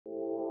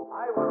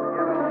I was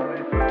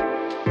given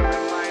permission by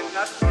my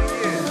nuts to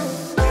you.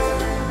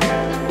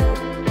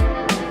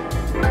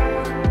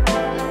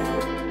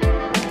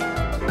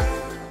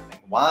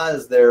 Why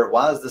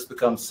has this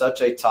become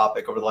such a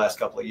topic over the last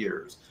couple of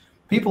years?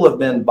 People have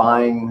been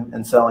buying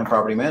and selling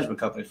property management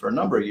companies for a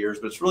number of years,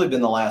 but it's really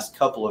been the last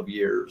couple of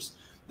years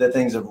that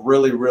things have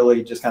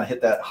really just kind of hit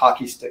that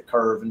hockey stick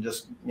curve and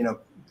just,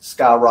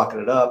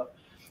 skyrocketed up.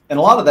 And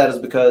a lot of that is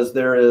because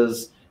there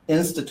is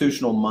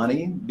institutional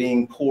money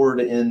being poured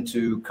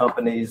into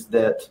companies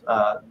that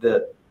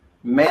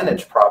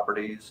manage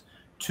properties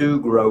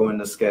to grow and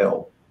to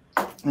scale.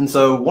 And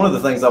so one of the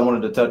things I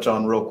wanted to touch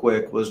on real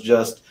quick was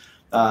just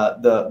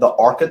the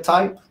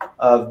archetype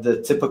of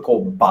the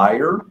typical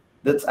buyer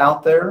that's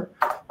out there.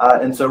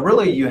 And so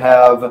really you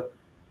have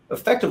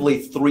effectively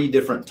three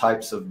different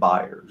types of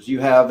buyers. You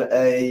have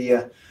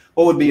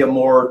what would be a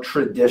more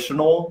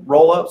traditional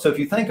roll-up. So if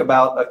you think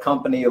about a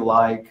company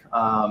like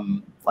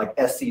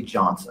SC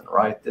Johnson,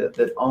 right, that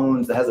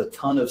has a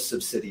ton of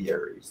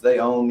subsidiaries. They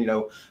own,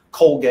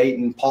 Colgate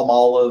and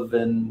Palmolive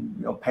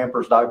and,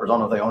 Pampers diapers. I don't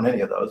know if they own any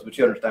of those, but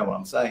you understand what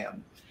I'm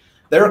saying.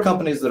 There are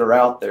companies that are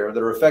out there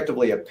that are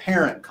effectively a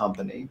parent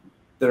company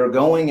that are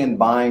going and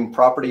buying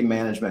property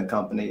management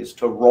companies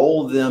to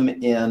roll them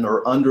in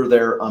or under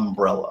their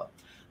umbrella.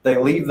 They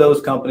leave those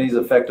companies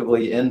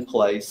effectively in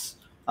place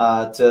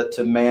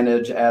to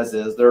manage as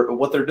is.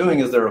 What they're doing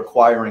is they're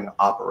acquiring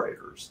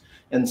operators.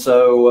 And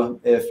so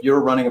if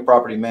you're running a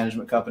property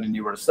management company and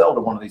you were to sell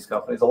to one of these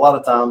companies, a lot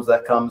of times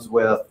that comes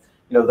with,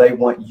 they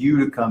want you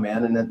to come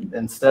in, and then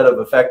instead of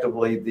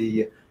effectively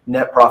the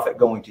net profit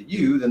going to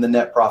you, then the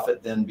net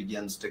profit then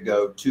begins to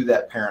go to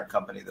that parent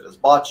company that has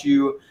bought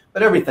you,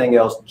 but everything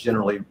else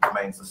generally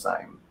remains the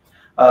same.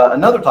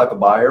 Another type of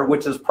buyer,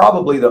 which is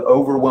probably the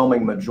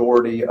overwhelming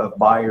majority of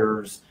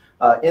buyers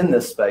in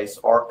this space,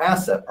 are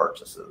asset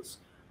purchases.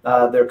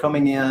 They're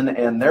coming in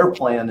and their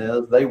plan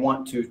is they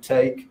want to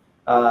take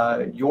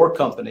your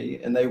company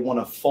and they want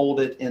to fold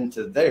it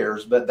into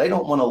theirs, but they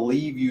don't want to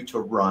leave you to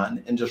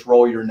run and just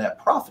roll your net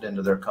profit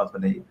into their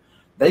company.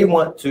 They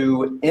want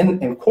to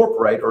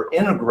incorporate or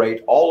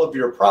integrate all of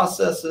your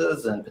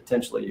processes and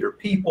potentially your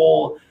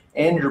people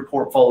and your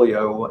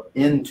portfolio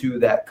into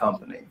that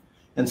company.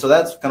 And so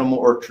that's kind of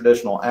more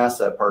traditional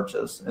asset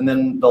purchase. And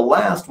then the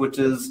last, which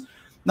is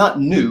not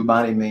new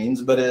by any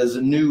means, but is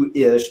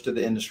new-ish to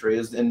the industry,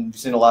 and you've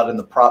seen a lot in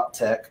the prop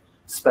tech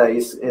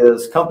space,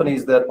 is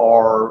companies that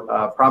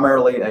are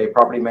primarily a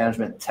property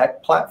management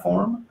tech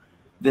platform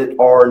that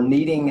are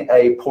needing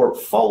a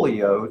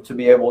portfolio to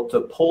be able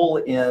to pull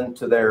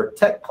into their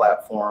tech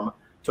platform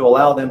to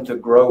allow them to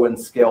grow and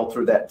scale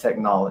through that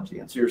technology.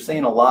 And so you're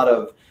seeing a lot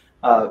of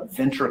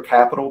venture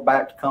capital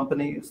backed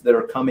companies that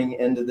are coming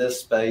into this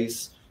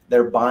space.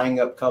 They're buying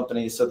up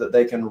companies so that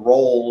they can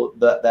roll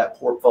that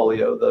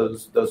portfolio,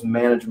 those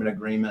management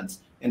agreements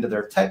into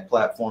their tech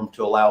platform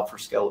to allow for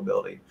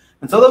scalability.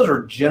 And so those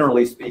are,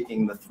 generally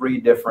speaking, the three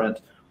different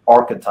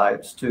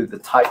archetypes to the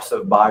types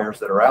of buyers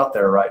that are out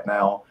there right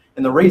now.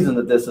 And the reason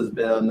that this has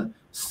been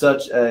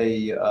such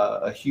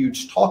a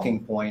huge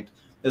talking point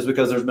is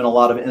because there's been a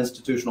lot of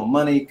institutional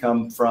money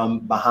come from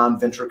behind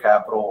venture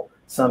capital,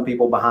 some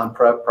people behind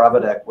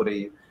private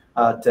equity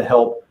to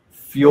help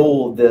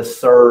fuel this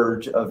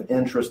surge of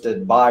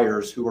interested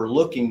buyers who are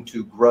looking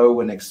to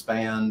grow and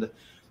expand.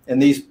 And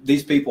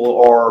these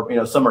people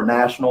are, some are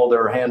national.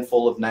 There are a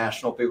handful of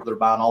national people that are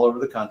buying all over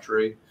the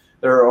country.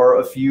 There are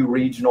a few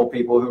regional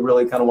people who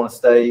really kind of want to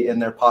stay in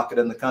their pocket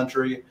in the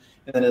country.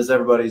 And then, as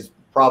everybody's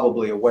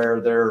probably aware,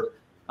 their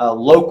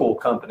local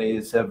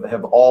companies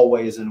have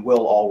always and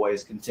will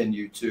always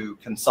continue to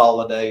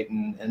consolidate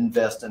and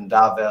invest and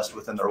divest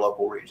within their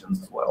local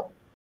regions as well.